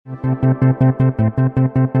This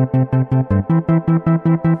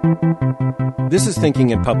is Thinking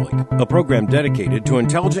in Public, a program dedicated to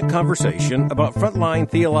intelligent conversation about frontline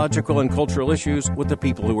theological and cultural issues with the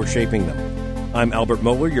people who are shaping them. I'm Albert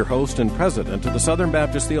Moeller, your host and president of the Southern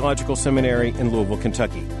Baptist Theological Seminary in Louisville,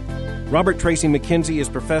 Kentucky. Robert Tracy McKenzie is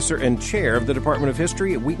professor and chair of the Department of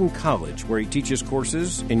History at Wheaton College, where he teaches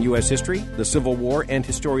courses in U.S. history, the Civil War, and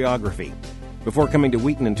historiography. Before coming to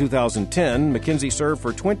Wheaton in 2010, McKenzie served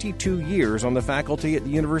for 22 years on the faculty at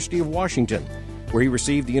the University of Washington, where he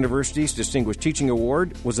received the university's Distinguished Teaching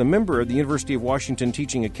Award, was a member of the University of Washington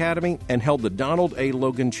Teaching Academy, and held the Donald A.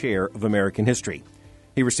 Logan Chair of American History.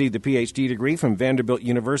 He received a Ph.D. degree from Vanderbilt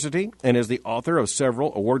University and is the author of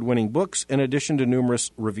several award-winning books in addition to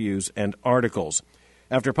numerous reviews and articles.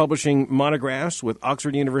 After publishing monographs with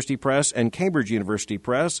Oxford University Press and Cambridge University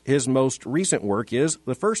Press, his most recent work is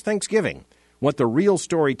The First Thanksgiving: What the Real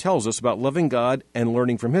Story Tells Us About Loving God and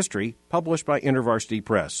Learning from History, published by InterVarsity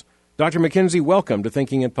Press. Dr. McKenzie, welcome to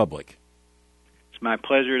Thinking in Public. It's my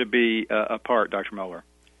pleasure to be a part, Dr. Moeller.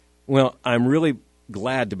 Well, I'm really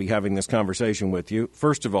glad to be having this conversation with you,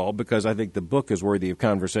 first of all, because I think the book is worthy of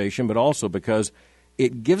conversation, but also because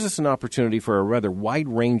it gives us an opportunity for a rather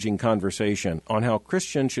wide-ranging conversation on how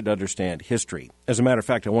Christians should understand history. As a matter of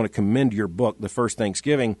fact, I want to commend your book, The First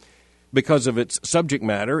Thanksgiving, because of its subject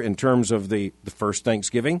matter in terms of the first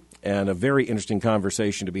Thanksgiving, and a very interesting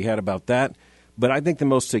conversation to be had about that. But I think the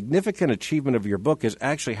most significant achievement of your book is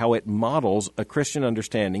actually how it models a Christian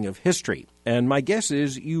understanding of history. And my guess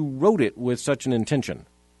is you wrote it with such an intention.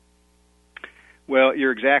 Well,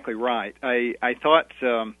 you're exactly right. I thought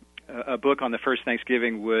a book on the first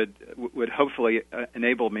Thanksgiving would hopefully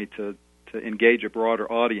enable me to engage a broader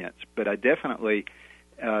audience, but I definitely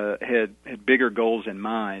had bigger goals in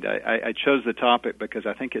mind. I chose the topic because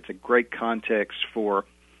I think it's a great context for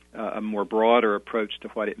a more broader approach to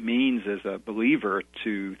what it means as a believer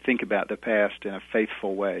to think about the past in a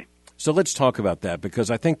faithful way. So let's talk about that,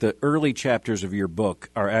 because I think the early chapters of your book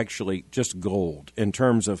are actually just gold in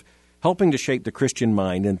terms of helping to shape the Christian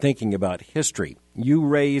mind and thinking about history. You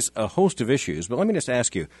raise a host of issues, but let me just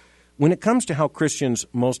ask you, when it comes to how Christians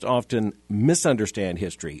most often misunderstand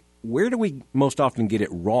history, where do we most often get it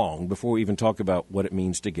wrong before we even talk about what it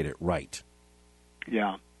means to get it right?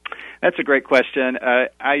 Yeah. That's a great question.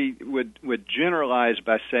 I would generalize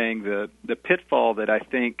by saying the pitfall that I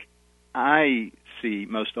think I see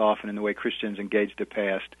most often in the way Christians engage the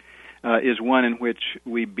past is one in which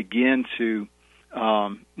we begin to,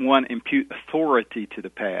 impute authority to the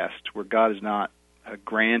past where God has not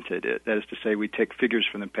granted it. That is to say, we take figures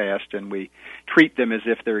from the past and we treat them as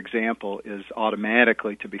if their example is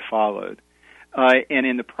automatically to be followed. And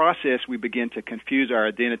in the process, we begin to confuse our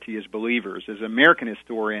identity as believers. As an American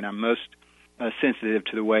historian, I'm most sensitive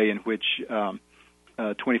to the way in which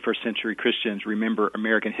 21st century Christians remember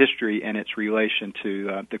American history and its relation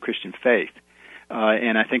to the Christian faith.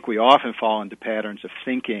 And I think we often fall into patterns of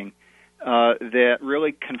thinking that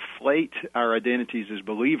really conflate our identities as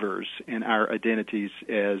believers and our identities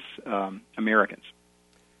as Americans.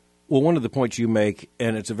 Well, one of the points you make,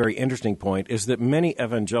 and it's a very interesting point, is that many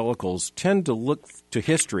evangelicals tend to look to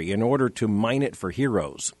history in order to mine it for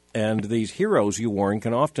heroes. And these heroes, you warn,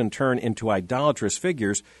 can often turn into idolatrous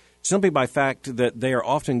figures simply by fact that they are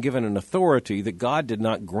often given an authority that God did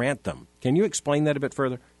not grant them. Can you explain that a bit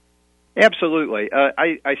further? Absolutely.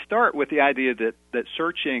 I start with the idea that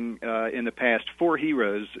searching in the past for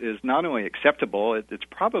heroes is not only acceptable, it's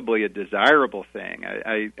probably a desirable thing.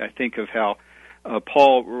 I think of how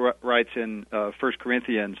Paul writes in 1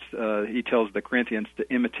 Corinthians, he tells the Corinthians to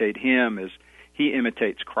imitate him as he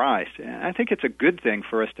imitates Christ. And I think it's a good thing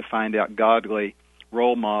for us to find out godly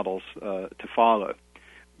role models to follow.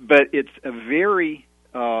 But it's a very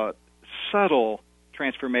subtle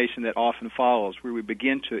transformation that often follows, where we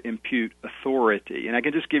begin to impute authority. And I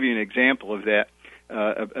can just give you an example of that,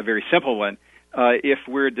 a very simple one. If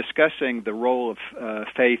we're discussing the role of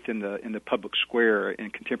faith in the public square in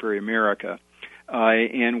contemporary America,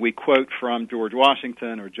 and we quote from George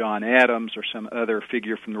Washington or John Adams or some other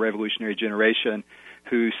figure from the revolutionary generation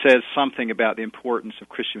who says something about the importance of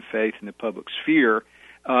Christian faith in the public sphere,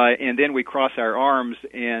 and then we cross our arms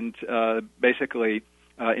and basically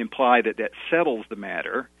imply that settles the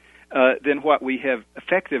matter, then what we have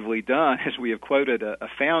effectively done is we have quoted a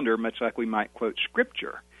founder, much like we might quote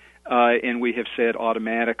Scripture, and we have said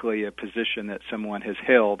automatically a position that someone has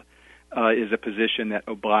held is a position that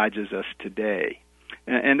obliges us today.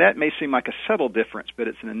 And that may seem like a subtle difference, but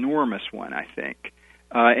it's an enormous one, I think.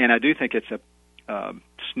 And I do think it's a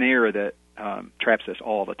snare that traps us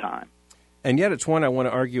all the time. And yet it's one I want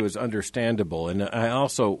to argue is understandable. And I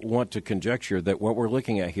also want to conjecture that what we're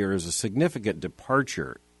looking at here is a significant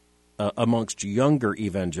departure amongst younger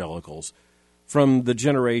evangelicals from the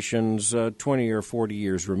generations 20 or 40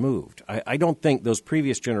 years removed. I don't think those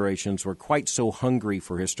previous generations were quite so hungry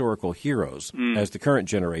for historical heroes as the current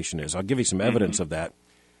generation is. I'll give you some evidence of that.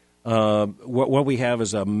 What we have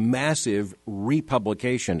is a massive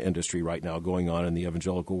republication industry right now going on in the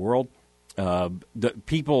evangelical world. The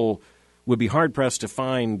people would be hard-pressed to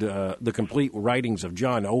find the complete writings of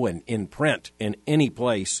John Owen in print in any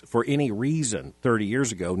place for any reason 30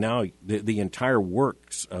 years ago. Now the entire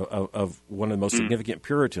works of one of the most significant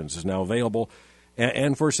Puritans is now available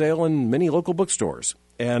and for sale in many local bookstores.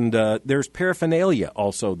 And there's paraphernalia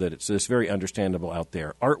also that it's very understandable out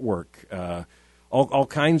there, artwork, all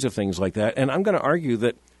kinds of things like that. And I'm going to argue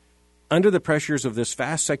that under the pressures of this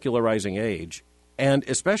fast secularizing age, and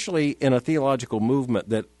especially in a theological movement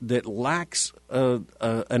that lacks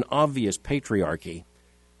an obvious patriarchy,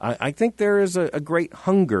 I think there is a great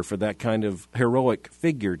hunger for that kind of heroic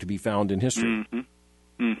figure to be found in history.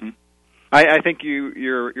 I think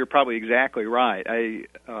you're probably exactly right.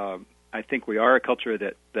 I think we are a culture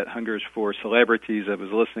that hungers for celebrities. I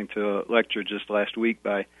was listening to a lecture just last week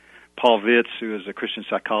by Paul Vitz, who is a Christian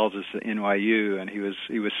psychologist at NYU, and he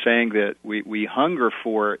was saying that we hunger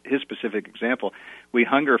for, his specific example, we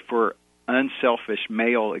hunger for unselfish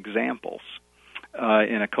male examples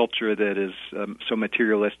in a culture that is so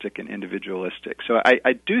materialistic and individualistic. So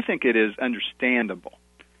I do think it is understandable.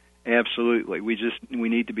 Absolutely. We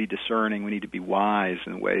need to be discerning. We need to be wise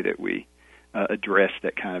in the way that we address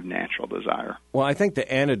that kind of natural desire. Well, I think the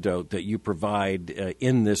antidote that you provide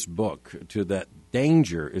in this book to that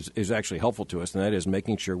danger is actually helpful to us, and that is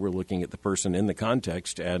making sure we're looking at the person in the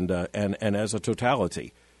context and as a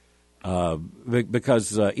totality.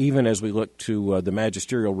 Because even as we look to the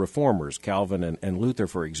magisterial reformers, Calvin and Luther,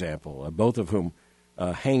 for example, both of whom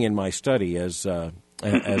hang in my study as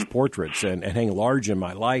portraits and hang large in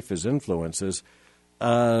my life as influences,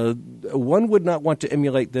 one would not want to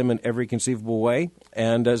emulate them in every conceivable way.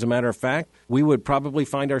 And as a matter of fact, we would probably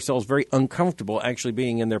find ourselves very uncomfortable actually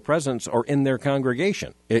being in their presence or in their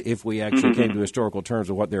congregation if we actually came to historical terms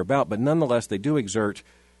of what they're about. But nonetheless, they do exert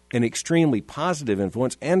an extremely positive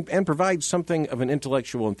influence and provide something of an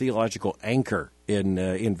intellectual and theological anchor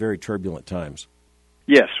in very turbulent times.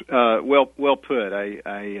 Yes, well put.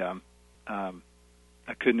 I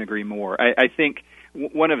couldn't agree more. I think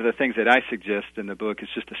one of the things that I suggest in the book is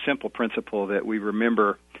just a simple principle that we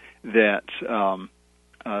remember that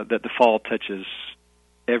the fall touches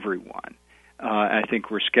everyone. I think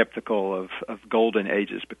we're skeptical of golden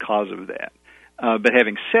ages because of that. But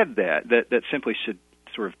having said that simply should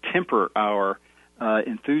sort of temper our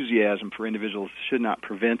enthusiasm for individuals, should not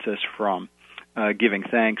prevent us from giving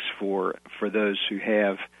thanks for those who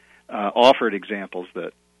have offered examples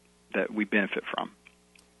that we benefit from.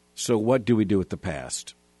 So what do we do with the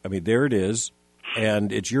past? I mean, there it is,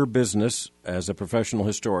 and it's your business as a professional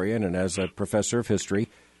historian and as a professor of history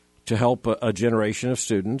to help a generation of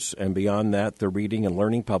students, and beyond that, the reading and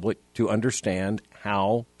learning public, to understand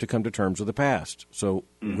how to come to terms with the past. So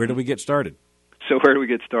where do we get started? So where do we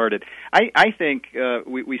get started? I think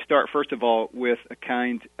we start, first of all, with a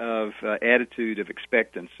kind of attitude of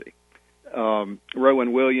expectancy.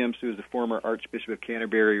 Rowan Williams, who is the former Archbishop of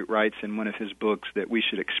Canterbury, writes in one of his books that we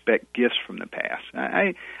should expect gifts from the past.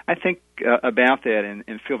 I think about that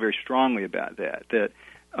and feel very strongly about that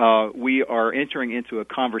we are entering into a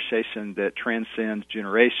conversation that transcends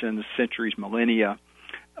generations, centuries, millennia,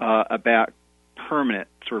 about permanent,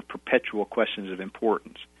 sort of perpetual questions of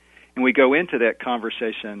importance. And we go into that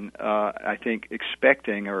conversation, I think,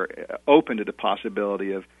 expecting or open to the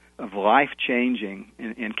possibility of life-changing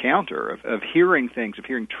encounter, of hearing things, of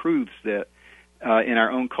hearing truths that in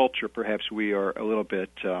our own culture perhaps we are a little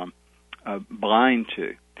bit blind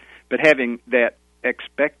to. But having that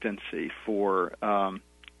expectancy for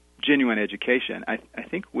genuine education, I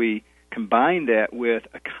think we combine that with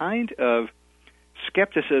a kind of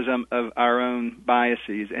skepticism of our own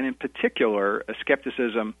biases, and in particular a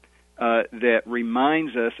skepticism that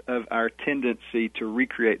reminds us of our tendency to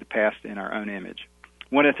recreate the past in our own image.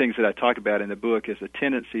 One of the things that I talk about in the book is a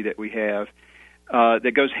tendency that we have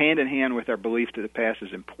that goes hand in hand with our belief that the past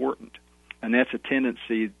is important, and that's a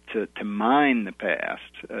tendency to mine the past,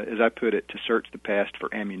 as I put it, to search the past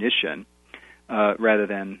for ammunition rather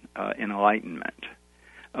than enlightenment.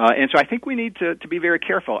 And so I think we need to be very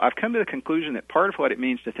careful. I've come to the conclusion that part of what it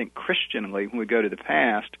means to think Christianly when we go to the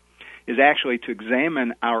past is actually to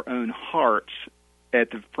examine our own hearts at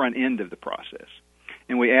the front end of the process.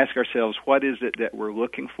 And we ask ourselves, what is it that we're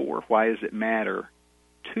looking for? Why does it matter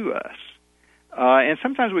to us? And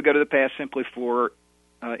sometimes we go to the past simply for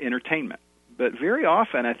entertainment. But very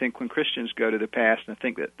often, I think when Christians go to the past and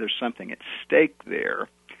think that there's something at stake there,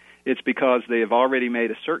 it's because they have already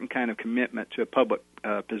made a certain kind of commitment to a public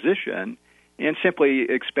position and simply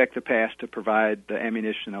expect the past to provide the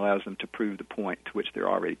ammunition that allows them to prove the point to which they're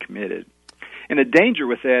already committed. And the danger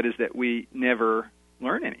with that is that we never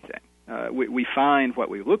learn anything. We find what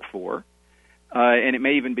we look for, and it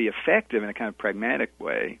may even be effective in a kind of pragmatic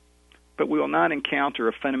way, but we will not encounter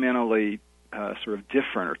a fundamentally sort of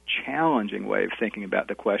different or challenging way of thinking about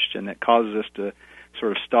the question that causes us to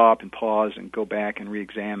sort of stop and pause and go back and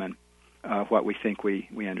re-examine what we think we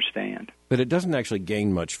understand. But it doesn't actually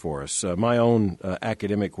gain much for us. My own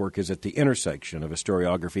academic work is at the intersection of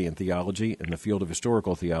historiography and theology in the field of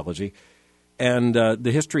historical theology. And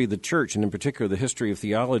the history of the church, and in particular the history of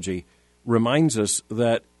theology, reminds us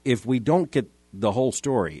that if we don't get the whole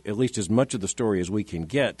story, at least as much of the story as we can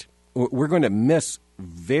get, we're going to miss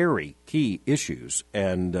very key issues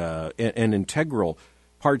and integral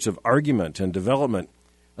parts of argument and development,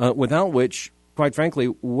 without which, quite frankly,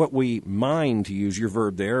 what we mine, to use your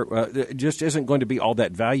verb there, just isn't going to be all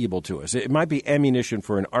that valuable to us. It might be ammunition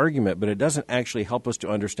for an argument, but it doesn't actually help us to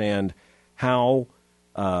understand how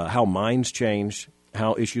minds changed,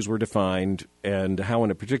 how issues were defined, and how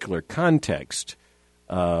in a particular context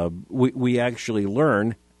we actually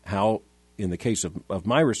learn how, in the case of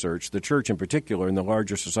my research, the church in particular and the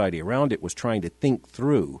larger society around it was trying to think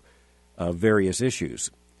through various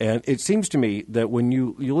issues. And it seems to me that when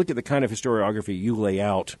you look at the kind of historiography you lay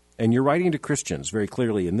out, and you're writing to Christians very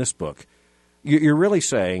clearly in this book, you're really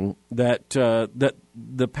saying that that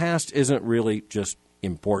the past isn't really just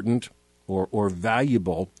important or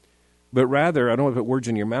valuable, but rather, I don't want to put words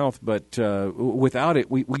in your mouth, but without it,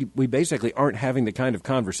 we basically aren't having the kind of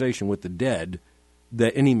conversation with the dead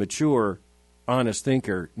that any mature, honest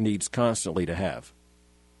thinker needs constantly to have.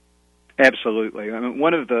 Absolutely. I mean,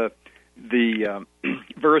 one of the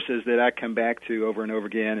verses that I come back to over and over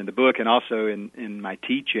again in the book and also in my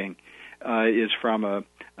teaching is from a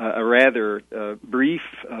rather brief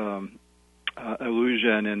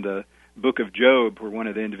allusion in the book of Job, where one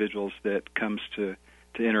of the individuals that comes to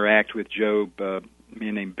interact with Job, a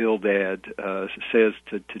man named Bildad, says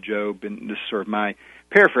to Job, and this is sort of my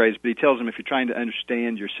paraphrase, but he tells him, if you're trying to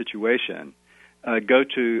understand your situation, go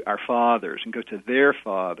to our fathers and go to their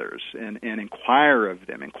fathers and inquire of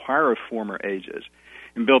them, inquire of former ages.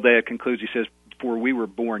 And Bildad concludes, he says, for we were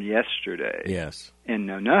born yesterday, yes, and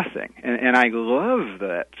know nothing. And I love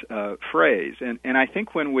that phrase. And I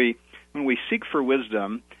think when we seek for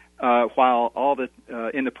wisdom, while all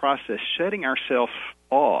in the process shutting ourselves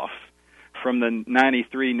off from the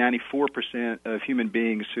 93, 94% of human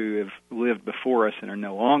beings who have lived before us and are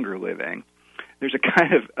no longer living, there's a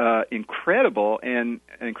kind of incredible and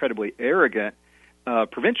incredibly arrogant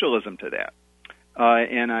provincialism to that.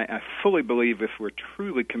 And I fully believe if we're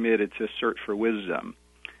truly committed to search for wisdom,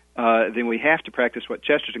 then we have to practice what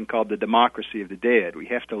Chesterton called the democracy of the dead. We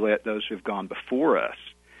have to let those who have gone before us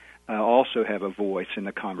also have a voice in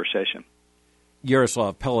the conversation.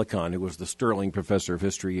 Jaroslav Pelikan, who was the Sterling professor of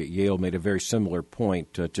history at Yale, made a very similar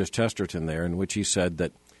point to Chesterton there, in which he said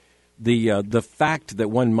that the fact that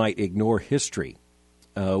one might ignore history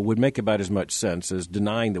would make about as much sense as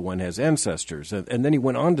denying that one has ancestors. And then he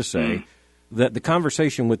went on to say that the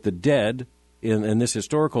conversation with the dead, in this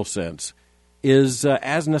historical sense, is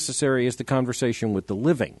as necessary as the conversation with the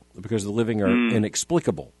living, because the living are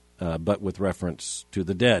inexplicable, but with reference to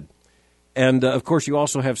the dead. And, of course, you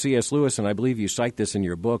also have C.S. Lewis, and I believe you cite this in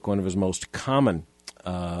your book, one of his most common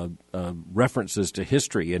references to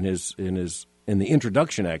history in the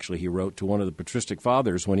introduction, actually, he wrote to one of the patristic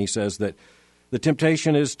fathers when he says that the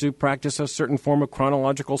temptation is to practice a certain form of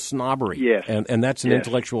chronological snobbery. Yes. And that's an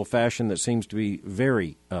intellectual fashion that seems to be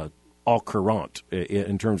very au courant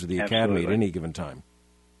in terms of the academy at any given time.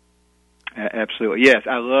 Absolutely. Yes,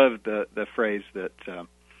 I love the phrase that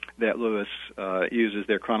Lewis uses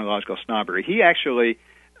there, chronological snobbery. He actually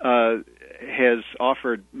has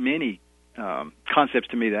offered many concepts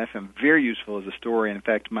to me that I found very useful as a historian. In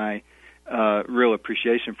fact, my real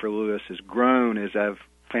appreciation for Lewis has grown as I've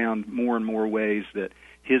found more and more ways that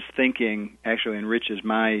his thinking actually enriches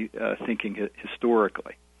my thinking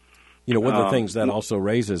historically. You know, one of the things that also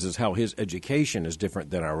raises is how his education is different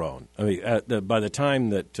than our own. I mean, by the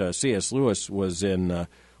time that C.S. Lewis was in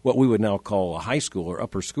what we would now call a high school or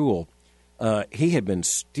upper school, he had been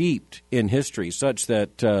steeped in history such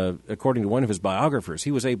that, according to one of his biographers,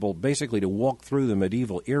 he was able basically to walk through the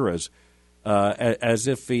medieval eras as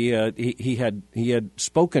if he had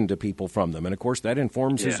spoken to people from them. And, of course, that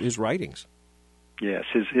informs his writings. Yes,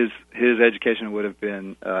 his education would have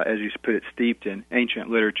been, as you put it, steeped in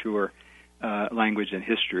ancient literature, language, and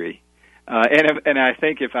history. And I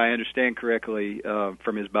think, if I understand correctly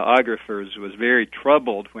from his biographers, was very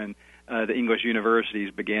troubled when the English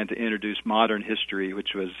universities began to introduce modern history, which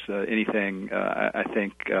was anything, I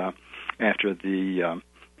think, after the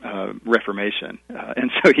Reformation.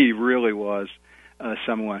 And so he really was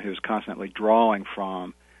someone who was constantly drawing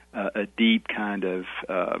from a deep kind of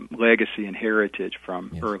legacy and heritage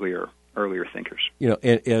from earlier thinkers.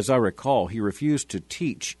 As I recall, he refused to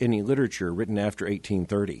teach any literature written after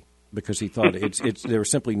 1830 because he thought there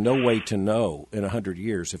was simply no way to know in 100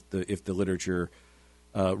 years if the literature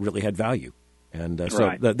really had value. And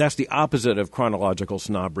so that's the opposite of chronological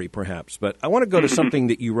snobbery, perhaps. But I want to go to something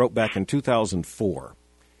that you wrote back in 2004.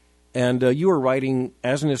 And you were writing,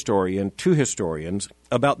 as an historian, to historians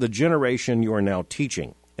about the generation you are now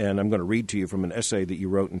teaching. And I'm going to read to you from an essay that you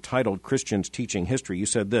wrote entitled Christians Teaching History. You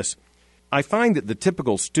said this: I find that the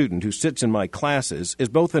typical student who sits in my classes is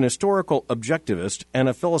both an historical objectivist and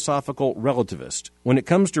a philosophical relativist. When it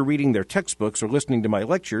comes to reading their textbooks or listening to my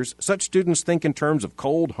lectures, such students think in terms of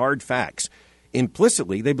cold, hard facts.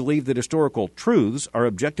 Implicitly, they believe that historical truths are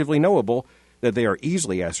objectively knowable, that they are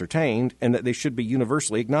easily ascertained, and that they should be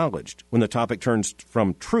universally acknowledged. When the topic turns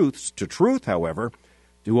from truths to truth, however,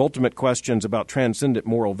 to ultimate questions about transcendent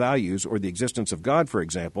moral values or the existence of God, for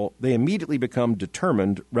example, they immediately become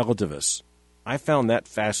determined relativists. I found that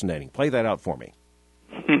fascinating. Play that out for me.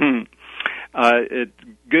 It's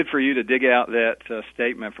good for you to dig out that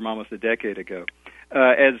statement from almost a decade ago.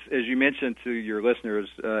 As you mentioned to your listeners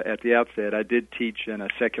at the outset, I did teach in a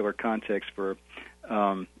secular context for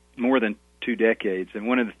more than 2 decades, and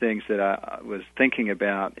one of the things that I was thinking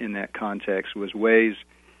about in that context was ways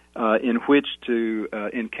in which to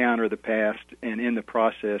encounter the past and in the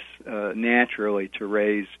process naturally to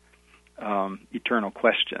raise eternal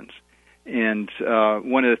questions. And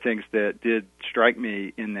one of the things that did strike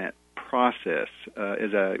me in that process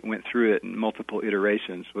as I went through it in multiple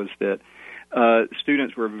iterations was that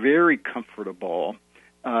students were very comfortable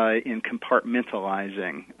in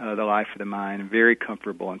compartmentalizing the life of the mind, very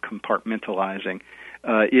comfortable in compartmentalizing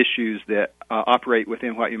issues that operate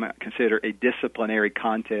within what you might consider a disciplinary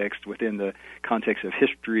context, within the context of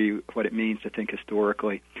history, what it means to think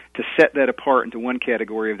historically, to set that apart into one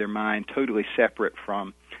category of their mind, totally separate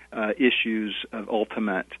from issues of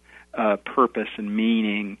ultimate purpose and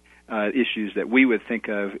meaning, issues that we would think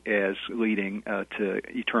of as leading to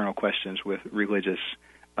eternal questions with religious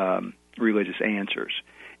answers.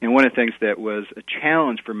 And one of the things that was a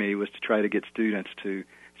challenge for me was to try to get students to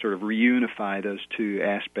sort of reunify those two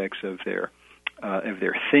aspects of their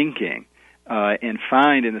thinking, and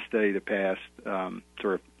find in the study of the past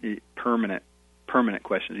sort of permanent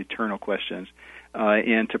questions, eternal questions,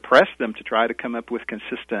 and to press them to try to come up with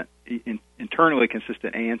internally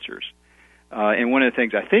consistent answers. And one of the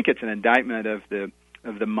things, I think it's an indictment of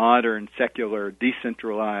the modern secular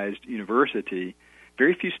decentralized university.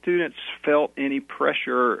 Very few students felt any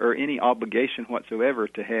pressure or any obligation whatsoever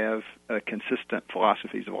to have consistent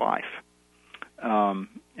philosophies of life,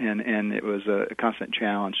 and it was a constant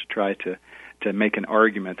challenge to try to make an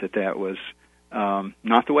argument that was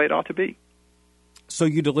not the way it ought to be. So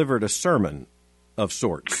you delivered a sermon of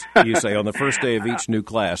sorts, you say, on the first day of each new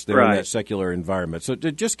class there in that secular environment. So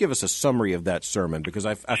just give us a summary of that sermon, because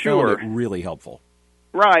I found it really helpful.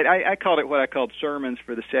 Right, I called it what I called sermons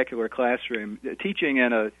for the secular classroom. Teaching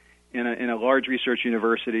in a large research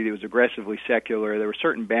university that was aggressively secular, there were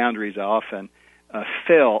certain boundaries I often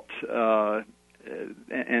felt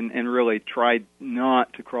and really tried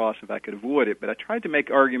not to cross if I could avoid it. But I tried to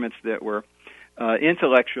make arguments that were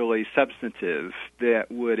intellectually substantive,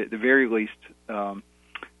 that would, at the very least,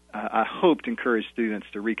 I hoped, encourage students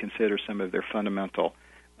to reconsider some of their fundamental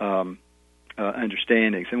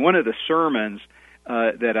understandings. And one of the sermons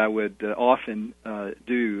that I would often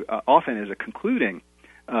do, often as a concluding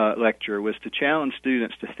lecture, was to challenge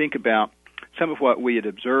students to think about some of what we had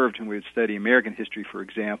observed when we would study American history, for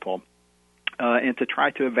example, and to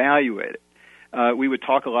try to evaluate it. We would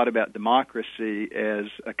talk a lot about democracy as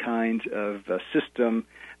a kind of system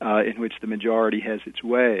in which the majority has its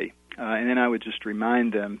way. And then I would just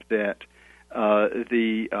remind them that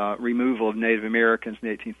the removal of Native Americans in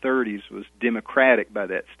the 1830s was democratic by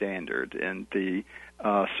that standard, and the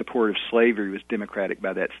support of slavery was democratic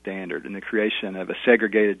by that standard, and the creation of a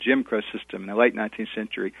segregated Jim Crow system in the late 19th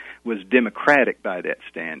century was democratic by that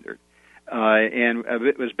standard. And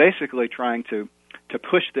it was basically trying to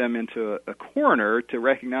push them into a corner to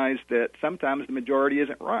recognize that sometimes the majority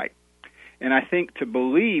isn't right. And I think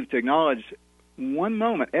to acknowledge one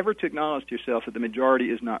moment ever to acknowledge to yourself that the majority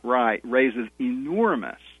is not right raises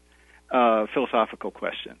enormous philosophical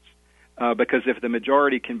questions. Because if the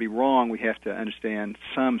majority can be wrong, we have to understand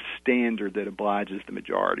some standard that obliges the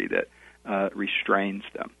majority, that restrains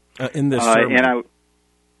them. In this sermon,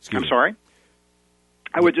 I'm sorry?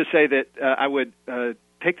 I would just say that I would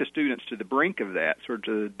take the students to the brink of that, sort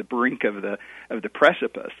of the brink of the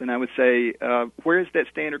precipice, and I would say, where is that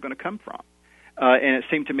standard going to come from? And it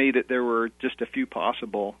seemed to me that there were just a few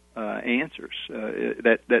possible answers.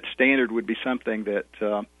 That standard would be something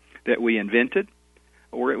that we invented,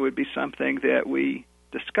 or it would be something that we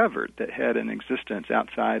discovered that had an existence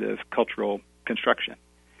outside of cultural construction.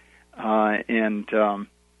 I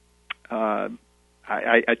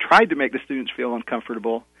tried to make the students feel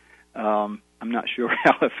uncomfortable. I'm not sure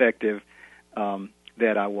how effective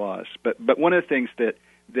that I was. But one of the things that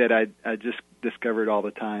I just discovered all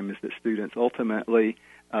the time is that students ultimately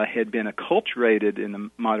had been acculturated in the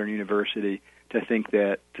modern university to think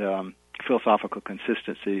that philosophical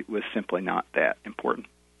consistency was simply not that important.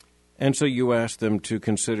 And so you asked them to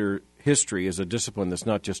consider history as a discipline that's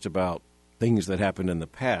not just about things that happened in the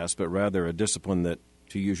past, but rather a discipline that,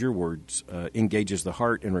 to use your words, engages the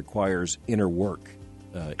heart and requires inner work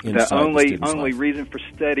inside the only reason for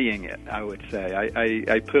studying it, I would say.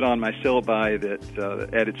 I put on my syllabi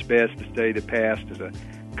that at its best, to study the past is a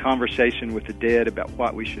conversation with the dead about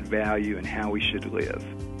what we should value and how we should live.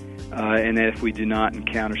 And that if we do not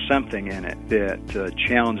encounter something in it that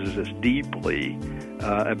challenges us deeply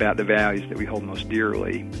about the values that we hold most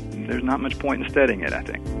dearly, there's not much point in studying it, I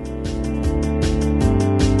think.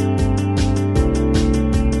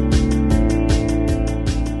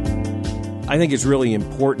 I think it's really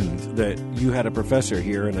important that you had a professor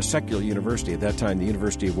here in a secular university, at that time the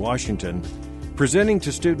University of Washington, presenting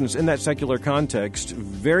to students in that secular context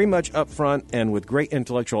very much upfront and with great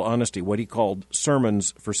intellectual honesty what he called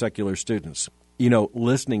sermons for secular students. You know,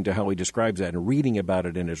 listening to how he describes that and reading about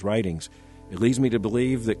it in his writings, it leads me to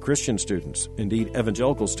believe that Christian students, indeed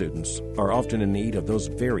evangelical students, are often in need of those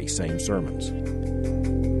very same sermons.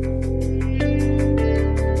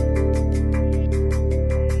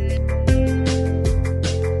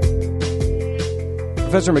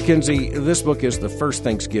 Professor McKenzie, this book is The First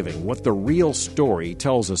Thanksgiving, what the real story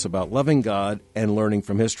tells us about loving God and learning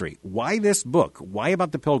from history. Why this book? Why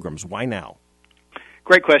about the Pilgrims? Why now?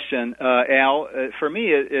 Great question, Al. For me,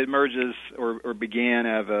 it emerges or began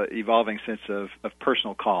out of an evolving sense of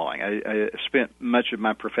personal calling. I spent much of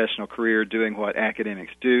my professional career doing what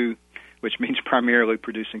academics do, which means primarily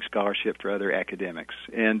producing scholarship for other academics.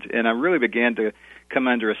 And I really began to come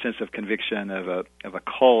under a sense of conviction of a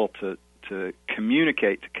call to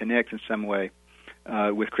communicate, to connect in some way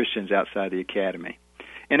with Christians outside the academy.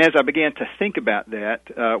 And as I began to think about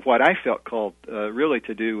that, what I felt called really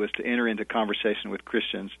to do was to enter into conversation with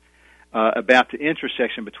Christians about the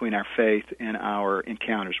intersection between our faith and our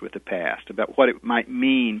encounters with the past, about what it might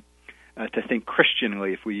mean to think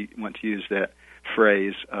Christianly, if we want to use that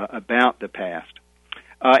phrase, about the past.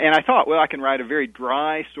 And I thought, well, I can write a very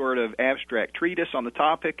dry sort of abstract treatise on the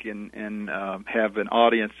topic and have an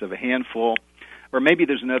audience of a handful, or maybe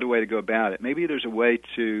there's another way to go about it. Maybe there's a way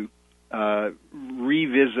to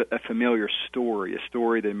revisit a familiar story, a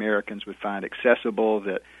story that Americans would find accessible,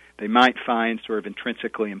 that they might find sort of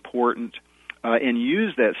intrinsically important, and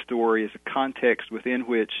use that story as a context within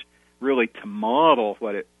which really to model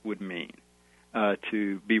what it would mean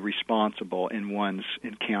to be responsible in one's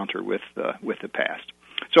encounter with the past.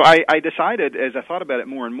 So I decided, as I thought about it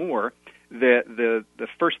more and more, that the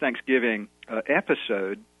first Thanksgiving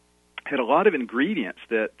episode had a lot of ingredients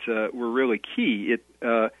that were really key.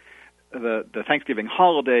 The Thanksgiving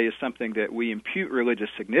holiday is something that we impute religious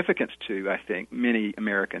significance to, I think many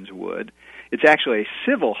Americans would. It's actually a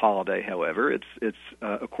civil holiday, however. It's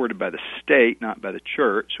accorded by the state, not by the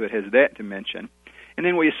church, so it has that dimension. And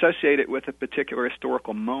then we associate it with a particular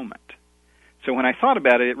historical moment. So when I thought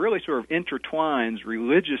about it, it really sort of intertwines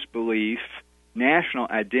religious belief, national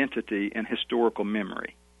identity, and historical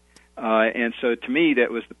memory. And so to me,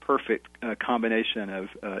 that was the perfect combination of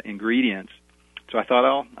ingredients. So I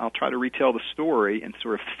thought I'll try to retell the story and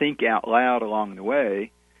sort of think out loud along the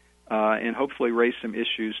way, and hopefully raise some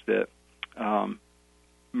issues that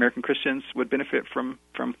American Christians would benefit from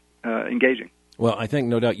engaging. Well, I think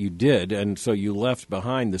no doubt you did, and so you left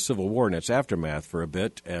behind the Civil War and its aftermath for a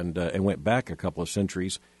bit and went back a couple of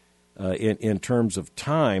centuries in terms of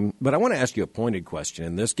time. But I want to ask you a pointed question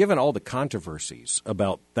in this. Given all the controversies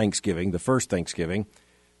about Thanksgiving, the first Thanksgiving,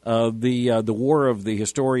 the war of the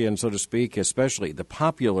historian, so to speak, especially the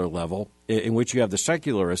popular level, in which you have the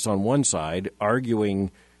secularists on one side arguing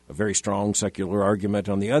a very strong secular argument.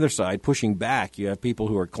 On the other side, pushing back, you have people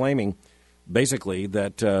who are claiming basically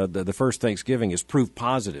that the first Thanksgiving is proof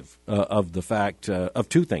positive of the fact of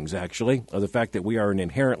two things, actually, of the fact that we are an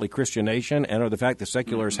inherently Christian nation and of the fact that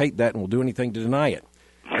secularists hate that and will do anything to deny it.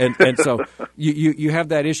 And so you have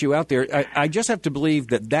that issue out there. I just have to believe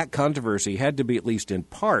that controversy had to be, at least in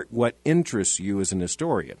part, what interests you as an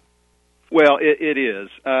historian. Well, it is.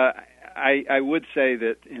 I would say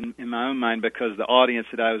that in my own mind, because the audience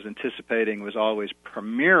that I was anticipating was always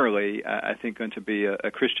primarily, I think, going to be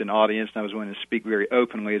a Christian audience, and I was going to speak very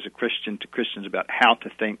openly as a Christian to Christians about how to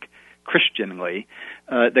think Christianly.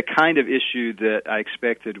 The kind of issue that I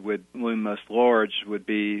expected would loom most large would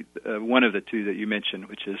be one of the two that you mentioned,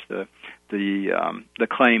 which is the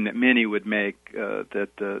claim that many would make that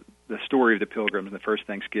the story of the Pilgrims and the first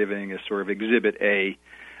Thanksgiving is sort of Exhibit A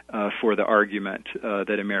for the argument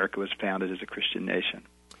that America was founded as a Christian nation.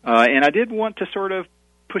 And I did want to sort of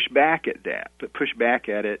push back at that, but push back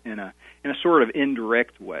at it in a sort of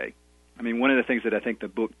indirect way. I mean, one of the things that I think the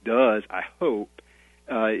book does, I hope,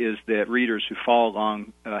 is that readers who follow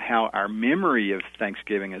along how our memory of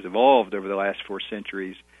Thanksgiving has evolved over the last 4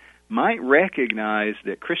 centuries might recognize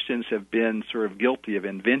that Christians have been sort of guilty of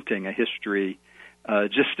inventing a history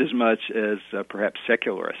just as much as perhaps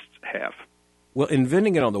secularists have. Well,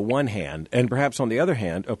 inventing it on the one hand, and perhaps on the other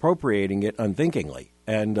hand, appropriating it unthinkingly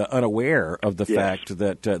and unaware of the fact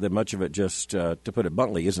that much of it just, to put it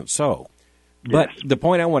bluntly, isn't so. But the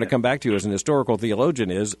point I want to come back to as an historical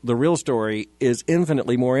theologian is the real story is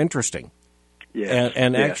infinitely more interesting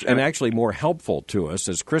and actually more helpful to us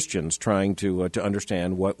as Christians trying to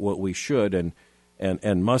understand what we should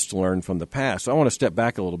and must learn from the past. So I want to step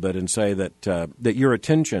back a little bit and say that your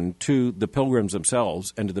attention to the Pilgrims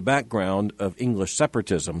themselves and to the background of English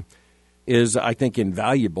separatism is, I think,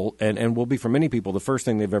 invaluable and will be for many people the first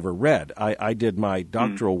thing they've ever read. I did my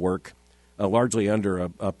doctoral work largely under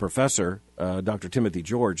a professor, Dr. Timothy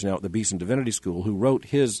George, now at the Beeson Divinity School, who wrote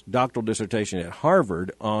his doctoral dissertation at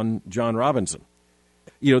Harvard on John Robinson.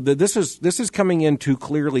 You know, this is coming into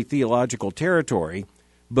clearly theological territory,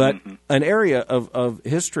 but an area of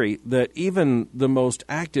history that even the most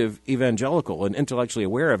active evangelical and intellectually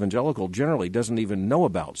aware evangelical generally doesn't even know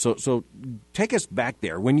about. So take us back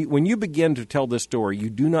there. When you begin to tell this story, you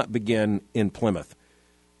do not begin in Plymouth,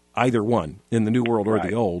 either one, in the New World or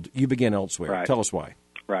the Old. You begin elsewhere. Right. Tell us why.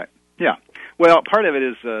 Right. Yeah. Well, part of it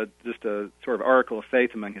is just a sort of article of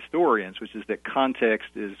faith among historians, which is that context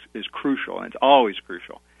is crucial, and it's always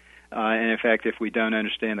crucial. And in fact, if we don't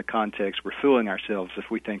understand the context, we're fooling ourselves if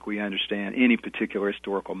we think we understand any particular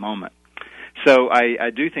historical moment. So I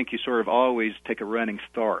do think you sort of always take a running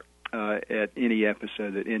start at any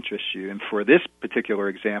episode that interests you. And for this particular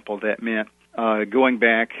example, that meant going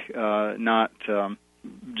back not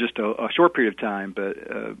just a short period of time, but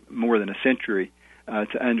more than a century,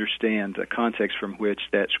 to understand the context from which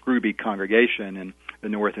that Scrooby congregation in the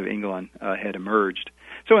north of England had emerged.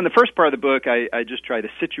 So in the first part of the book, I just try to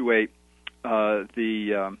situate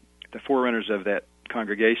the forerunners of that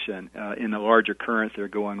congregation in the larger currents that are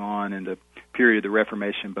going on in the period of the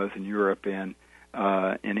Reformation, both in Europe and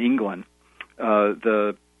in England.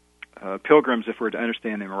 The Pilgrims, if we're to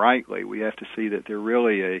understand them rightly, we have to see that they're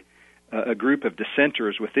really a group of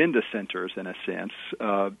dissenters within dissenters, in a sense.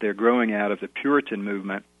 They're growing out of the Puritan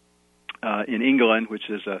movement in England, which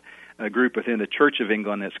is a group within the Church of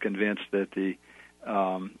England that's convinced that the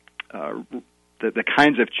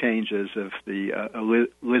kinds of changes of the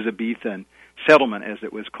Elizabethan settlement, as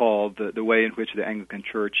it was called, the way in which the Anglican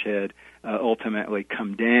Church had ultimately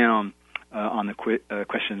come down on the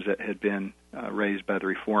questions that had been raised by the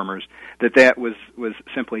Reformers, that was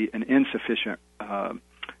simply an insufficient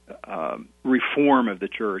reform of the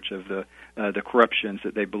Church, of the corruptions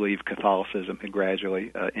that they believe Catholicism had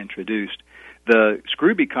gradually introduced. The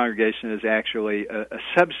Scrooby congregation is actually a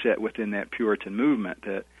subset within that Puritan movement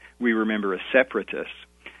that we remember as separatists.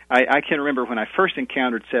 I can remember when I first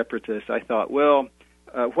encountered separatists, I thought, well,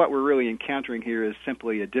 what we're really encountering here is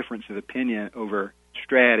simply a difference of opinion over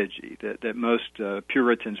strategy, that most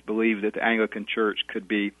Puritans believed that the Anglican Church could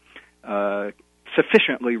be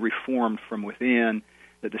sufficiently reformed from within,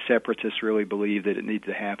 that the separatists really believed that it needed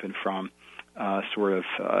to happen from sort of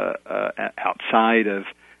outside of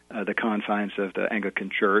the confines of the Anglican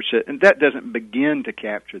Church. And that doesn't begin to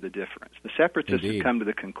capture the difference. The separatists have come to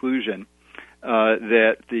the conclusion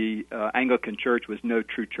that the Anglican Church was no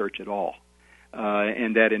true church at all.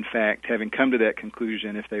 And that, in fact, having come to that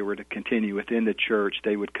conclusion, if they were to continue within the church,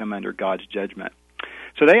 they would come under God's judgment.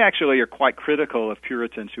 So they actually are quite critical of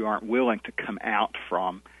Puritans who aren't willing to come out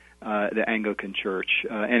from the Anglican Church,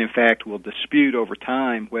 and in fact will dispute over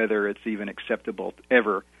time whether it's even acceptable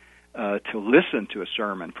ever to listen to a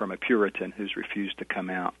sermon from a Puritan who's refused to come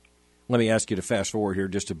out. Let me ask you to fast forward here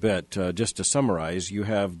just a bit. Just to summarize, you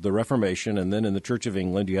have the Reformation, and then in the Church of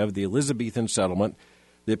England, you have the Elizabethan settlement.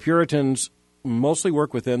 The Puritans mostly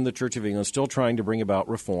work within the Church of England, still trying to bring about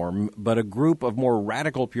reform, but a group of more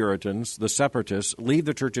radical Puritans, the Separatists, leave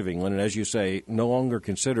the Church of England, and as you say, no longer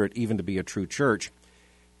consider it even to be a true church.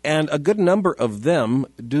 And a good number of them,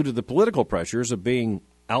 due to the political pressures of being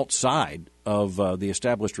outside of the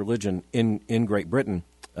established religion in Great Britain,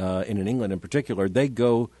 and in England in particular, they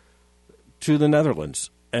go to the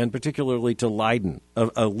Netherlands, and particularly to Leiden,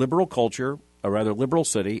 a liberal culture, a rather liberal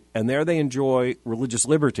city, and there they enjoy religious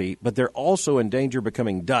liberty, but they're also in danger of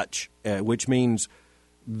becoming Dutch, which means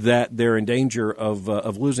that they're in danger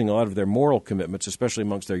of losing a lot of their moral commitments, especially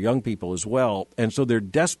amongst their young people as well. And so they're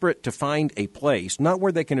desperate to find a place, not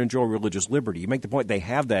where they can enjoy religious liberty. You make the point they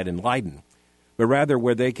have that in Leiden, but rather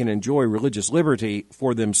where they can enjoy religious liberty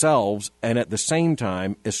for themselves and at the same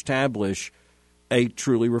time establish a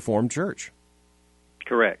truly Reformed church.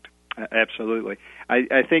 Correct. Absolutely.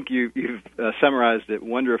 I think you've summarized it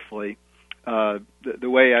wonderfully. The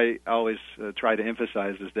way I always try to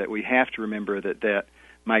emphasize is that we have to remember that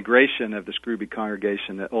migration of the Scrooby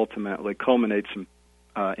congregation that ultimately culminates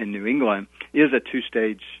in New England is a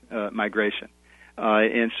two-stage migration.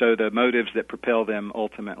 And so the motives that propel them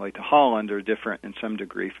ultimately to Holland are different in some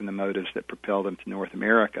degree from the motives that propel them to North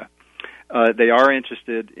America. They are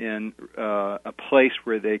interested in a place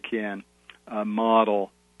where they can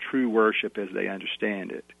model true worship as they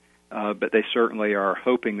understand it. But they certainly are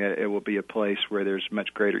hoping that it will be a place where there's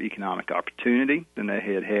much greater economic opportunity than they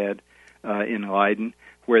had in Leiden,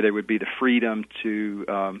 where there would be the freedom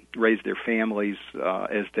to raise their families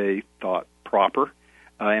as they thought proper.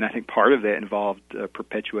 And I think part of that involved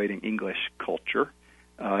perpetuating English culture,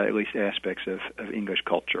 at least aspects of English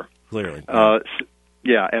culture. Clearly.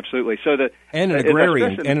 Yeah, absolutely. So an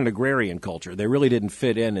agrarian culture. They really didn't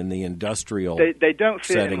fit in the industrial. They don't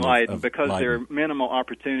fit in Leiden of because Leiden. there are minimal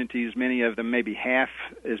opportunities. Many of them, maybe half,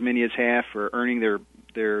 are earning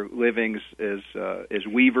their livings as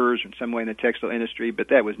weavers in some way in the textile industry. But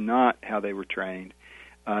that was not how they were trained,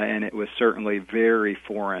 and it was certainly very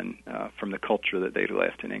foreign from the culture that they'd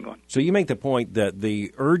left in England. So you make the point that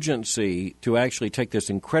the urgency to actually take this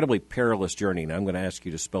incredibly perilous journey, and I'm going to ask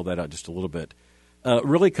you to spell that out just a little bit,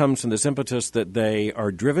 really comes from this impetus that they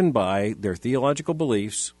are driven by their theological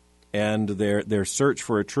beliefs and their search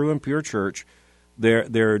for a true and pure church.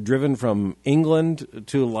 They're driven from England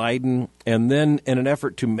to Leiden, and then in an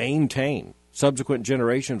effort to maintain subsequent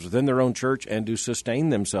generations within their own church and to sustain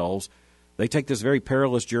themselves, they take this very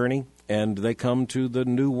perilous journey, and they come to the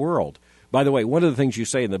New World. By the way, one of the things you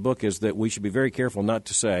say in the book is that we should be very careful not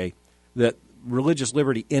to say that religious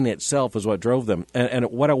liberty in itself is what drove them. And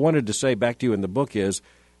what I wanted to say back to you in the book is,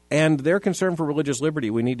 and their concern for religious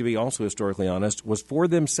liberty, we need to be also historically honest, was for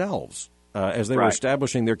themselves as they were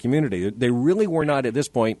establishing their community. They really were not at this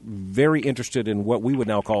point very interested in what we would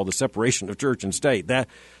now call the separation of church and state. That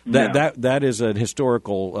is an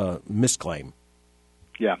historical misclaim.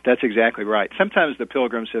 Yeah, that's exactly right. Sometimes the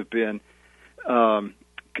Pilgrims have been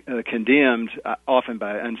condemned, often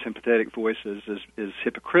by unsympathetic voices, as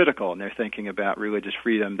hypocritical in their thinking about religious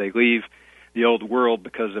freedom. They leave the old world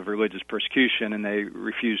because of religious persecution, and they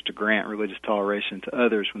refuse to grant religious toleration to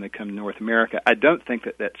others when they come to North America. I don't think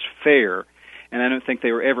that that's fair, and I don't think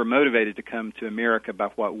they were ever motivated to come to America by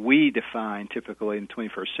what we define typically in the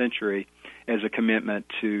 21st century as a commitment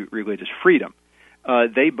to religious freedom.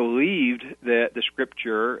 They believed that the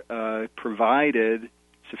Scripture provided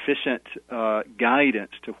sufficient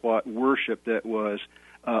guidance to what worship that was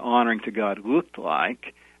honoring to God looked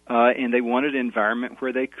like, and they wanted an environment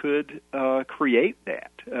where they could create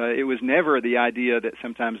that. It was never the idea that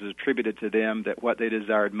sometimes is attributed to them that what they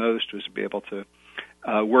desired most was to be able to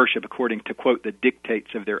worship according to, quote, the dictates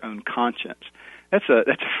of their own conscience. That's a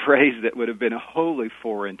phrase that would have been wholly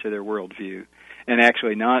foreign to their worldview, and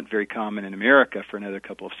actually not very common in America for another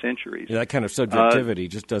couple of centuries. Yeah, that kind of subjectivity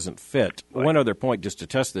just doesn't fit. Right. One other point, just to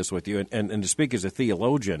test this with you, and to speak as a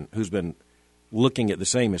theologian who's been looking at the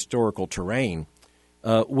same historical terrain,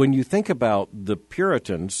 when you think about the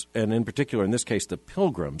Puritans, and in particular in this case the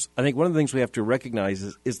Pilgrims, I think one of the things we have to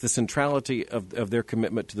recognize is the centrality of their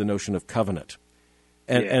commitment to the notion of covenant.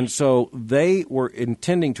 And so they were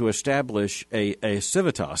intending to establish a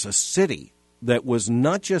civitas, a city, that was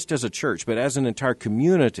not just as a church, but as an entire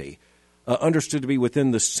community, understood to be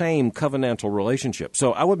within the same covenantal relationship.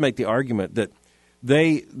 So I would make the argument that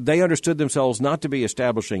they understood themselves not to be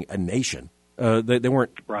establishing a nation. They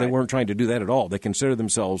weren't trying to do that at all. They considered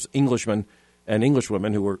themselves Englishmen and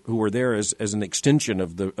Englishwomen who were there as an extension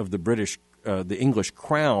of the British the English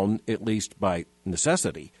crown, at least by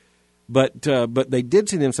necessity. But they did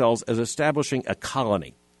see themselves as establishing a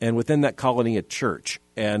colony, and within that colony, a church.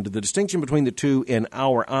 And the distinction between the two, in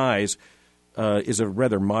our eyes, is a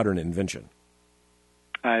rather modern invention.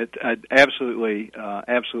 I absolutely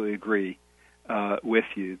agree with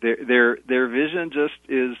you. Their vision just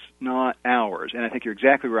is not ours, and I think you're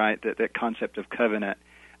exactly right that concept of covenant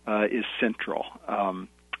is central.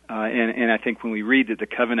 And I think when we read that the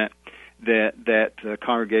covenant that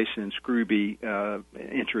congregation in Scrooby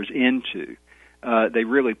enters into, they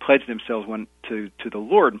really pledge themselves one to the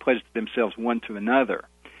Lord and pledge themselves one to another.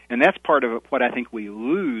 And that's part of what I think we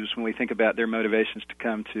lose when we think about their motivations to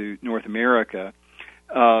come to North America.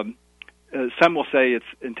 Some will say it's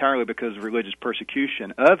entirely because of religious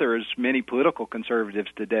persecution. Others, many political conservatives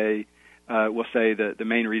today, will say that the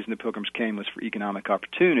main reason the Pilgrims came was for economic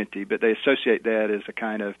opportunity, but they associate that as a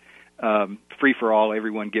kind of free-for-all,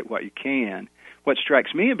 everyone get what you can. What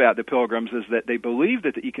strikes me about the Pilgrims is that they believe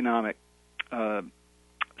that the economic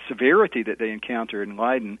severity that they encountered in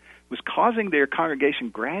Leiden was causing their congregation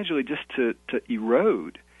gradually just to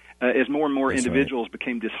erode as more and more individuals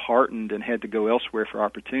became disheartened and had to go elsewhere for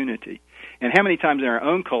opportunity. And how many times in our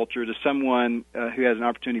own culture does someone who has an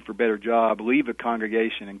opportunity for a better job leave a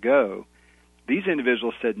congregation and go? These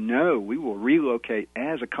individuals said, no, we will relocate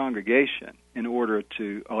as a congregation in order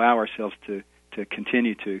to allow ourselves to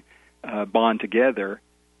continue to bond together,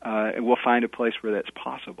 and we'll find a place where that's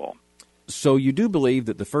possible. So you do believe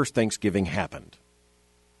that the first Thanksgiving happened?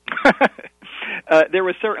 There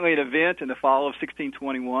was certainly an event in the fall of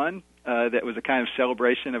 1621 that was a kind of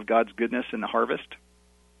celebration of God's goodness in the harvest.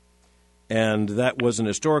 And that was an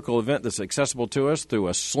historical event that's accessible to us through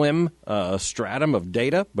a slim stratum of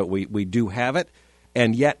data, but we do have it.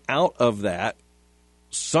 And yet out of that,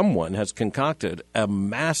 someone has concocted a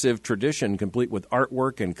massive tradition complete with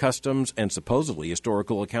artwork and customs and supposedly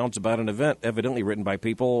historical accounts about an event evidently written by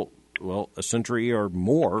people, well, a century or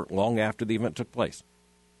more long after the event took place.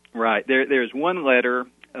 Right. There's one letter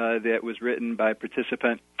that was written by a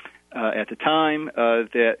participant at the time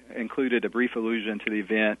that included a brief allusion to the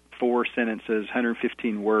event, 4 sentences,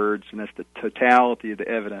 115 words, and that's the totality of the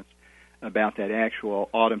evidence about that actual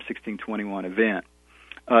autumn 1621 event.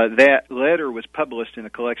 That letter was published in a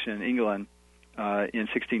collection in England in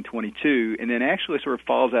 1622, and then actually sort of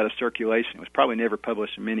falls out of circulation. It was probably never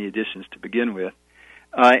published in many editions to begin with.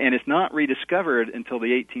 And it's not rediscovered until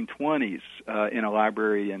the 1820s in a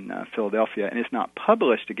library in Philadelphia, and it's not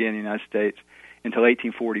published again in the United States until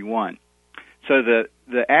 1841. So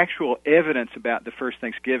the actual evidence about the first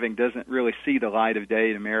Thanksgiving doesn't really see the light of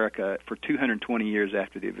day in America for 220 years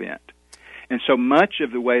after the event. And so much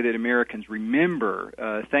of the way that Americans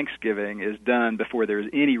remember Thanksgiving is done before there's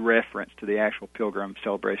any reference to the actual Pilgrim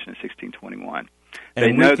celebration of 1621.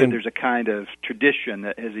 They know that there's a kind of tradition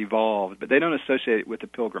that has evolved, but they don't associate it with the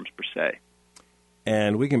Pilgrims per se.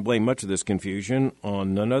 And we can blame much of this confusion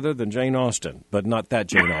on none other than Jane Austen, but not that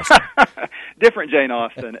Jane Austen. Different Jane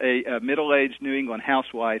Austen, a middle-aged New England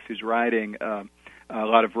housewife who's writing a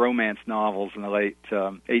lot of romance novels in the late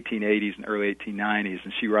 1880s and early 1890s,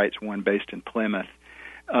 and she writes one based in Plymouth,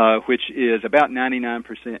 which is about 99%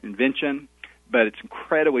 invention, but it's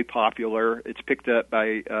incredibly popular. It's picked up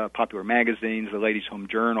by popular magazines. The Ladies' Home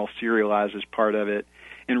Journal serializes part of it.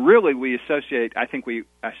 And really we associate, I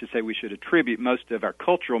should we should attribute most of our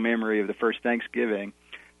cultural memory of the first Thanksgiving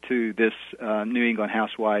to this New England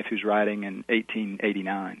housewife who's writing in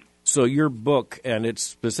 1889. So your book and its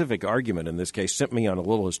specific argument in this case sent me on a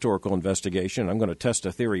little historical investigation. I'm going to test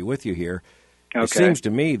a theory with you here. Okay. It seems to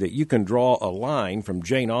me that you can draw a line from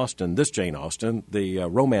Jane Austen, this Jane Austen, the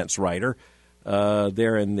romance writer,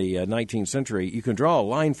 there in the 19th century. You can draw a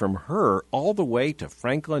line from her all the way to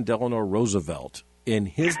Franklin Delano Roosevelt in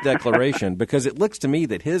his declaration, because it looks to me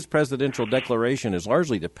that his presidential declaration is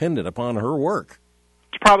largely dependent upon her work.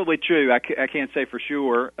 It's probably true. I can't say for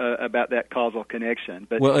sure about that causal connection.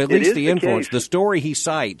 But well, at least the influence. The story he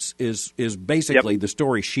cites is basically the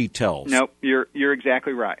story she tells. No, you're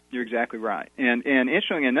exactly right. You're exactly right. And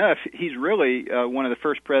interestingly enough, he's really one of the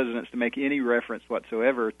first presidents to make any reference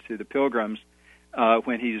whatsoever to the Pilgrims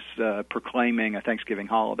when he's proclaiming a Thanksgiving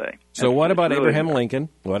holiday. So what about really Abraham Lincoln?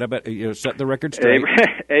 What about, set the record straight?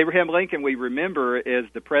 Abraham Lincoln we remember as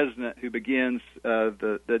the president who begins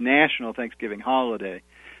the national Thanksgiving holiday.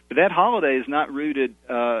 But that holiday is not rooted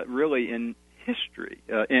really in history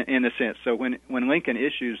in a sense. So when Lincoln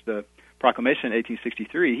issues the proclamation in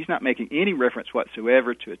 1863, he's not making any reference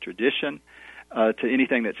whatsoever to a tradition, to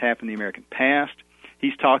anything that's happened in the American past.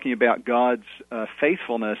 He's talking about God's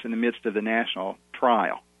faithfulness in the midst of the national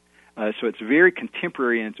trial. So it's very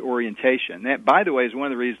contemporary in its orientation. That, by the way, is one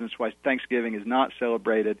of the reasons why Thanksgiving is not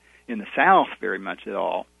celebrated in the South very much at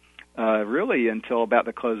all, really until about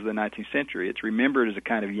the close of the 19th century. It's remembered as a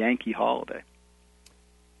kind of Yankee holiday.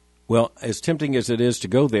 Well, as tempting as it is to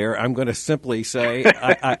go there, I'm going to simply say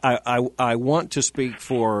I want to speak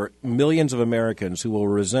for millions of Americans who will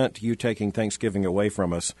resent you taking Thanksgiving away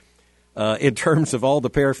from us in terms of all the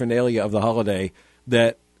paraphernalia of the holiday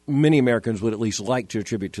that many Americans would at least like to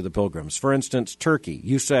attribute to the Pilgrims. For instance, turkey.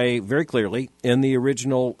 You say very clearly in the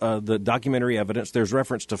original, the documentary evidence, there's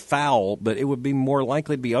reference to fowl, but it would be more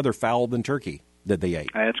likely to be other fowl than turkey that they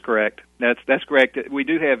ate. That's correct. That's correct. We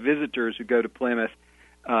do have visitors who go to Plymouth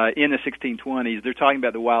in the 1620s. They're talking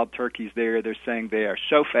about the wild turkeys there. They're saying they are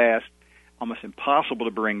so fast, almost impossible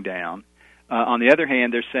to bring down. On the other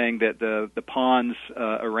hand, they're saying that the ponds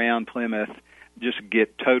around Plymouth just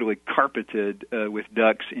get totally carpeted with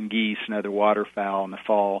ducks and geese and other waterfowl in the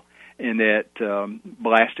fall, and that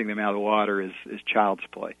blasting them out of the water is child's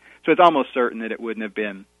play. So it's almost certain that it wouldn't have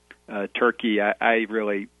been turkey. I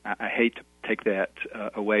hate to take that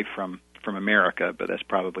away from America, but that's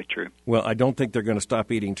probably true. Well, I don't think they're going to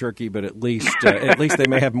stop eating turkey, but at least they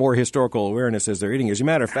may have more historical awareness as they're eating. As a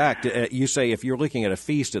matter of fact, you say if you're looking at a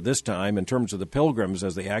feast at this time in terms of the Pilgrims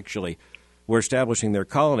as they actually were establishing their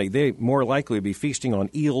colony, they more likely be feasting on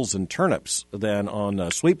eels and turnips than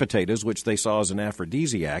on sweet potatoes, which they saw as an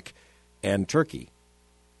aphrodisiac, and turkey.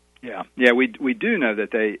 Yeah, we do know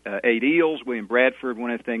that they ate eels. William Bradford,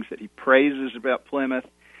 one of the things that he praises about Plymouth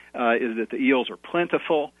is that the eels are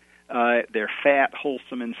plentiful. They're fat,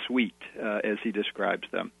 wholesome, and sweet, as he describes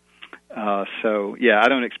them. I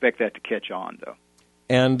don't expect that to catch on, though.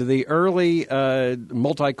 And the early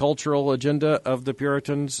multicultural agenda of the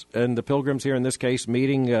Puritans and the Pilgrims here in this case,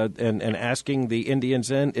 meeting and asking the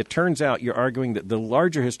Indians in, it turns out you're arguing that the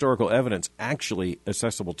larger historical evidence actually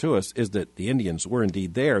accessible to us is that the Indians were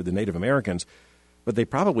indeed there, the Native Americans, but they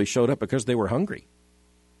probably showed up because they were hungry.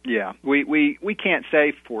 Yeah, we can't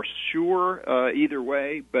say for sure either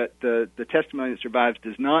way, but the testimony that survives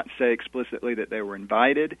does not say explicitly that they were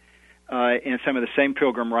invited. And some of the same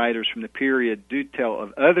Pilgrim writers from the period do tell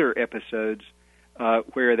of other episodes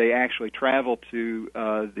where they actually travel to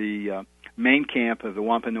the main camp of the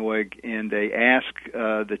Wampanoag, and they ask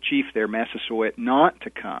the chief there, Massasoit, not to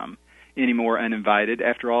come anymore uninvited.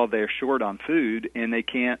 After all, they're short on food, and they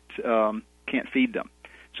can't feed them.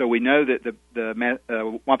 So we know that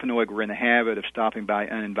the Wampanoag were in the habit of stopping by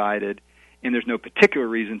uninvited, and there's no particular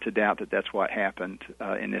reason to doubt that that's what happened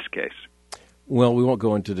in this case. Well, we won't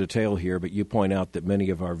go into detail here, but you point out that many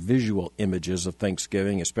of our visual images of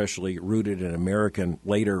Thanksgiving, especially rooted in American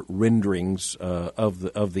later renderings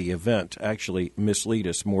of the event, actually mislead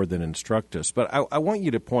us more than instruct us. But I want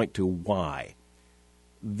you to point to why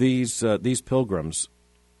these Pilgrims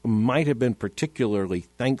might have been particularly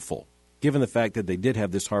thankful, given the fact that they did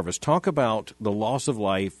have this harvest. Talk about the loss of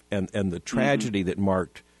life and the tragedy that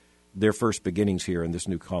marked their first beginnings here in this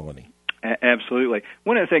new colony. Absolutely.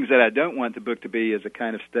 One of the things that I don't want the book to be is a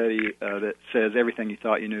kind of study that says everything you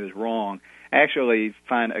thought you knew is wrong. I actually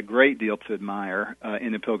find a great deal to admire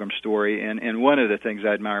in the Pilgrim story, and one of the things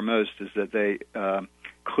I admire most is that they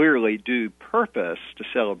clearly do purpose to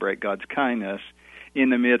celebrate God's kindness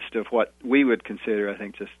in the midst of what we would consider, I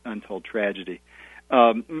think, just untold tragedy.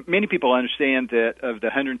 Many people understand that of the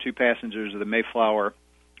 102 passengers of the Mayflower,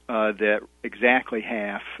 that exactly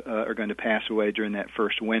half are going to pass away during that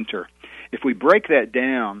first winter. If we break that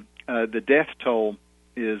down, the death toll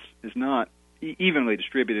is not evenly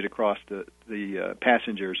distributed across the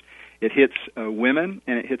passengers. It hits women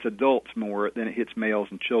and it hits adults more than it hits males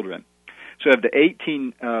and children. So of the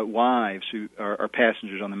 18 wives who are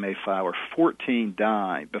passengers on the Mayflower, 14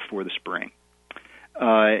 die before the spring.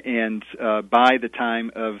 And by the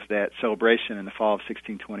time of that celebration in the fall of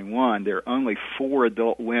 1621, there are only 4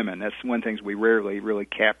 adult women. That's one thing we rarely really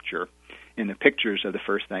capture in the pictures of the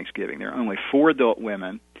first Thanksgiving. There are only 4 adult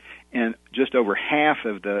women, and just over half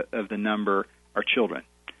of the number are children.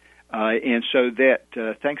 And so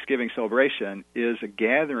that Thanksgiving celebration is a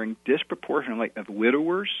gathering disproportionately of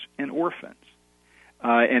widowers and orphans.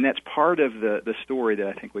 And that's part of the story that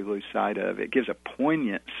I think we lose sight of. It gives a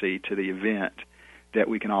poignancy to the event that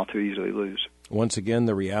we can all too easily lose. Once again,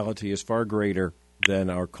 the reality is far greater than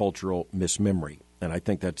our cultural mismemory. And I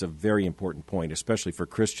think that's a very important point, especially for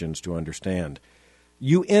Christians to understand.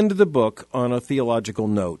 You end the book on a theological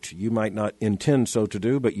note. You might not intend so to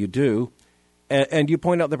do, but you do. And you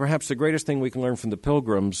point out that perhaps the greatest thing we can learn from the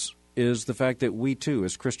Pilgrims is the fact that we, too,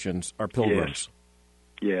 as Christians, are pilgrims.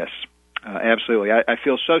 Yes. Absolutely. I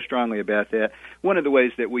feel so strongly about that. One of the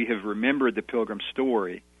ways that we have remembered the Pilgrim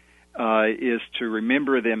story is to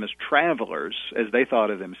remember them as travelers, as they thought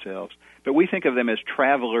of themselves. But we think of them as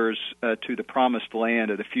travelers to the promised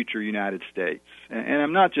land of the future United States. And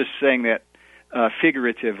I'm not just saying that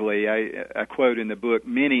figuratively. I quote in the book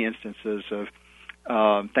many instances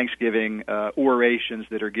of Thanksgiving orations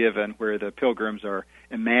that are given where the pilgrims are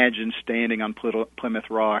imagined standing on Plymouth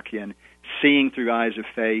Rock and seeing through eyes of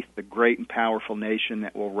faith the great and powerful nation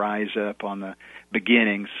that will rise up on the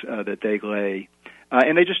beginnings that they lay.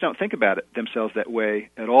 And they just don't think about it themselves that way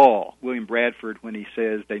at all. William Bradford, when he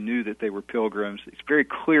says they knew that they were pilgrims, it's very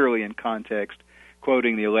clearly in context,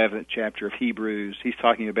 quoting the 11th chapter of Hebrews. He's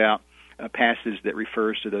talking about a passage that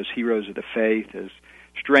refers to those heroes of the faith as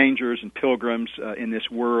strangers and pilgrims in this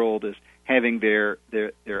world, as having their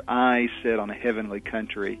eyes set on a heavenly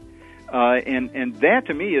country. And that,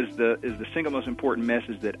 to me, is the single most important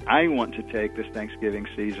message that I want to take this Thanksgiving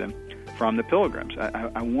season from the pilgrims.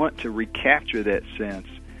 I want to recapture that sense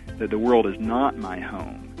that the world is not my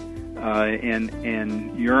home,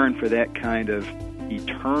 and yearn for that kind of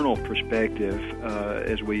eternal perspective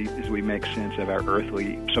as we make sense of our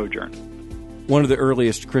earthly sojourn. One of the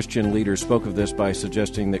earliest Christian leaders spoke of this by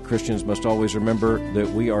suggesting that Christians must always remember that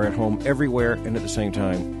we are at home everywhere and at the same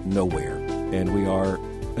time nowhere, and we are,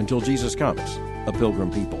 until Jesus comes, a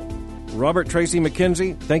pilgrim people. Robert Tracy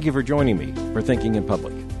McKenzie, thank you for joining me for Thinking in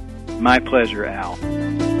Public. My pleasure, Al.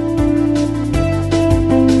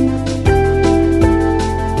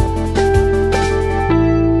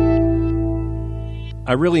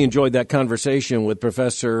 I really enjoyed that conversation with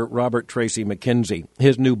Professor Robert Tracy McKenzie.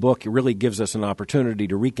 His new book really gives us an opportunity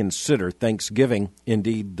to reconsider Thanksgiving,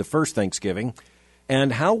 indeed the first Thanksgiving,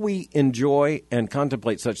 and how we enjoy and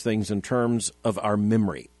contemplate such things in terms of our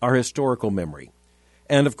memory, our historical memory.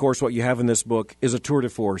 And, of course, what you have in this book is a tour de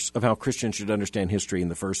force of how Christians should understand history in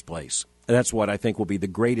the first place. And that's what I think will be the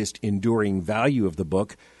greatest enduring value of the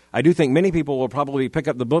book. I do think many people will probably pick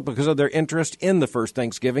up the book because of their interest in the first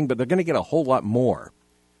Thanksgiving, but they're going to get a whole lot more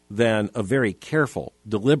than a very careful,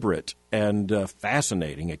 deliberate, and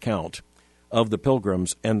fascinating account of the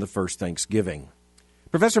Pilgrims and the first Thanksgiving.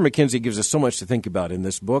 Professor McKenzie gives us so much to think about in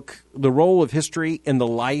this book. The role of history in the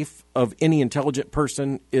life of any intelligent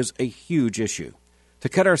person is a huge issue. To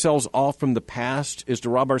cut ourselves off from the past is to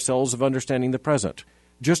rob ourselves of understanding the present.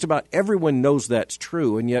 Just about everyone knows that's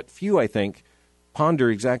true, and yet few, I think, ponder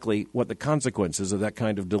exactly what the consequences of that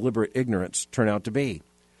kind of deliberate ignorance turn out to be.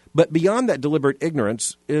 But beyond that deliberate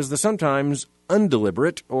ignorance is the sometimes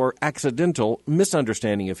undeliberate or accidental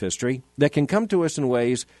misunderstanding of history that can come to us in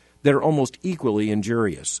ways that are almost equally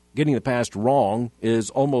injurious. Getting the past wrong is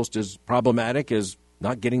almost as problematic as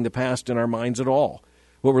not getting the past in our minds at all.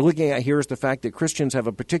 What we're looking at here is the fact that Christians have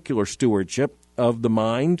a particular stewardship of the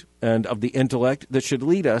mind and of the intellect that should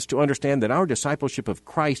lead us to understand that our discipleship of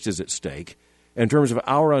Christ is at stake in terms of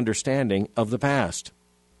our understanding of the past.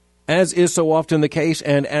 As is so often the case,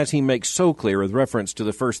 and as he makes so clear with reference to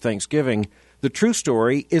the first Thanksgiving, the true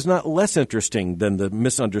story is not less interesting than the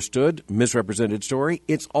misunderstood, misrepresented story.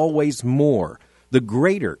 It's always more. The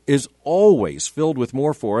greater is always filled with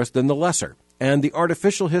more for us than the lesser. And the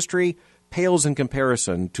artificial history pales in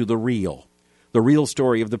comparison to the real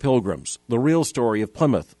story of the Pilgrims, the real story of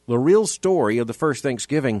Plymouth, the real story of the first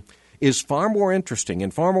Thanksgiving is far more interesting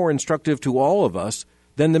and far more instructive to all of us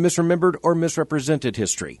than the misremembered or misrepresented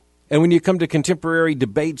history. And when you come to contemporary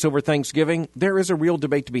debates over Thanksgiving, there is a real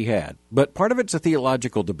debate to be had. But part of it's a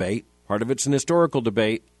theological debate, part of it's an historical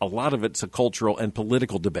debate, a lot of it's a cultural and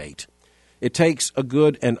political debate. It takes a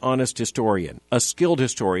good and honest historian, a skilled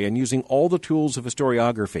historian using all the tools of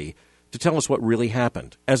historiography to tell us what really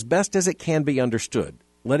happened, as best as it can be understood,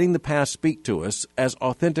 letting the past speak to us as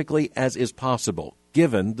authentically as is possible,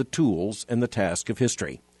 given the tools and the task of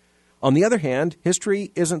history. On the other hand,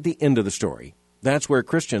 history isn't the end of the story. That's where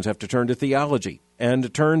Christians have to turn to theology and to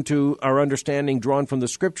turn to our understanding drawn from the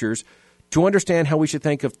Scriptures to understand how we should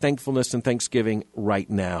think of thankfulness and thanksgiving right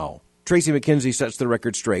now. Tracy McKenzie sets the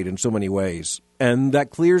record straight in so many ways, and that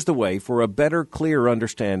clears the way for a better, clearer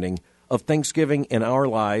understanding of Thanksgiving in our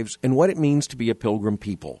lives and what it means to be a pilgrim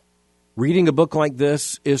people. Reading a book like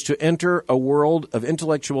this is to enter a world of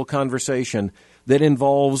intellectual conversation that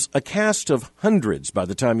involves a cast of hundreds by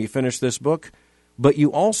the time you finish this book, but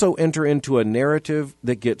you also enter into a narrative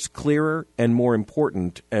that gets clearer and more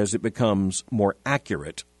important as it becomes more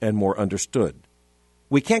accurate and more understood.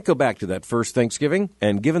 We can't go back to that first Thanksgiving,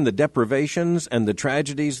 and given the deprivations and the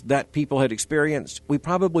tragedies that people had experienced, we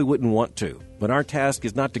probably wouldn't want to. But our task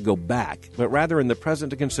is not to go back, but rather in the present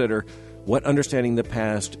to consider what understanding the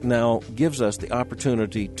past now gives us the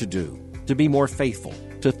opportunity to do, to be more faithful,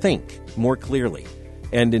 to think more clearly,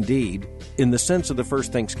 and indeed, in the sense of the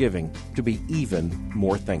first Thanksgiving, to be even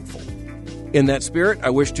more thankful. In that spirit, I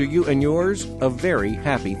wish to you and yours a very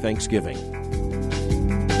happy Thanksgiving.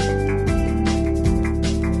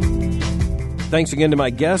 Thanks again to my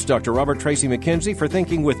guest, Dr. Robert Tracy McKenzie, for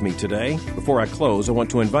thinking with me today. Before I close, I want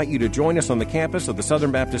to invite you to join us on the campus of the Southern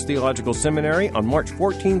Baptist Theological Seminary on March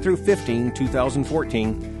 14 through 15,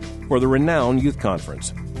 2014, for the renowned Youth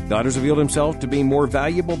Conference. God has revealed Himself to be more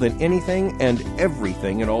valuable than anything and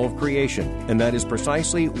everything in all of creation, and that is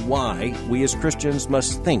precisely why we as Christians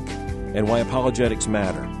must think and why apologetics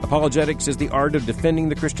matter. Apologetics is the art of defending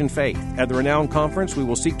the Christian faith. At the renowned conference, we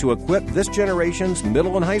will seek to equip this generation's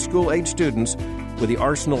middle and high school age students with the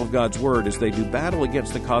arsenal of God's Word as they do battle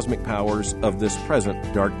against the cosmic powers of this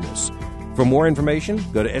present darkness. For more information,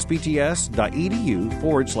 go to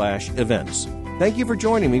sbts.edu/events. Thank you for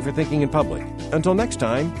joining me for Thinking in Public. Until next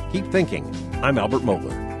time, keep thinking. I'm Albert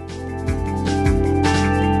Mohler.